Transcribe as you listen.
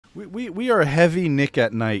We are a heavy Nick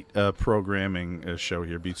at Night programming show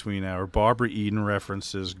here between our Barbara Eden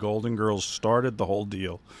references. Golden Girls started the whole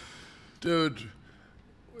deal. Dude,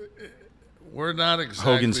 we're not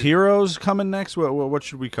exactly... Hogan's Heroes coming next. What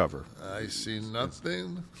should we cover? I see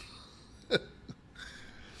nothing.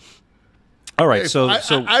 All right, Hey, so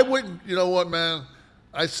I wouldn't... You know what, man?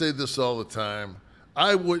 I say this all the time.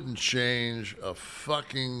 I wouldn't change a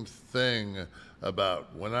fucking thing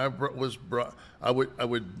about when I was brought... I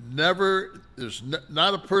would never... There's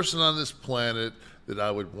not a person on this planet that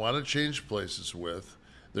I would want to change places with.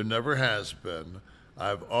 There never has been.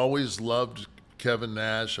 I've always loved Kevin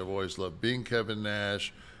Nash. I've always loved being Kevin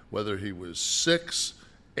Nash, whether he was 6,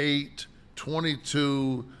 8,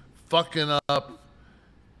 22, fucking up,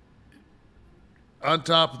 on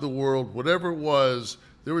top of the world, whatever it was,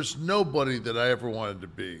 there was nobody that I ever wanted to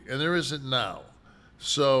be, and there isn't now.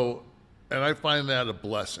 So, and I find that a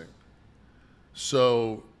blessing.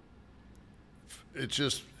 So, it's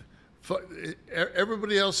just,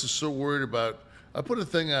 everybody else is so worried about, I put a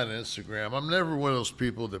thing on Instagram. I'm never one of those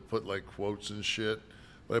people that put like quotes and shit,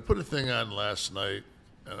 but I put a thing on last night,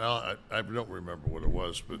 and I don't remember what it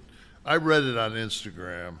was, but I read it on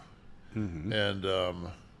Instagram, and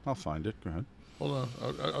I'll find it. Go ahead. Hold on,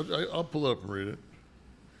 I'll pull it up and read it.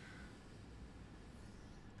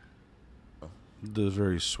 The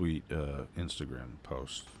very sweet Instagram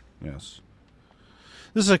post. Yes.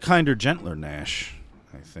 This is a kinder, gentler Nash,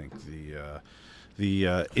 I think.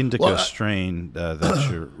 The indica strain that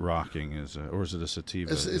you're rocking is, or is it a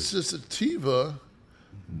sativa? It's a sativa,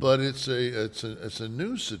 but it's a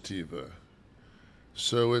new sativa.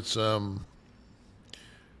 So it's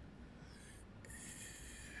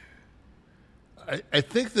I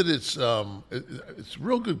think that it's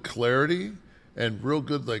real good clarity and real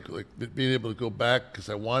good like being able to go back, because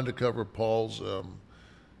I wanted to cover Paul's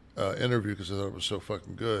interview because I thought it was so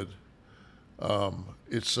fucking good.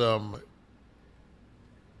 It's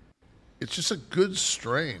just a good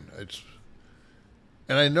strain.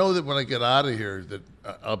 And I know that when I get out of here that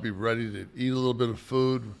I'll be ready to eat a little bit of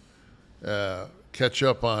food, catch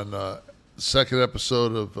up on the second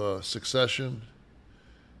episode of Succession,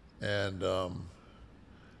 and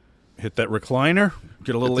hit that recliner,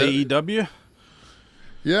 get a little AEW.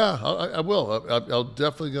 Yeah, I will. I'll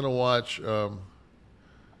definitely going to watch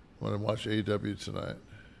when I watch AEW tonight.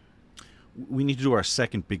 We need to do our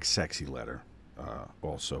second big sexy letter.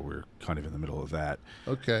 Also, we're kind of in the middle of that.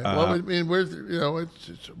 Okay. Well, I mean, where's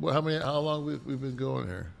how long we've been going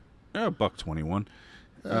here? $1:21.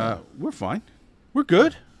 We're fine. We're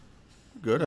good.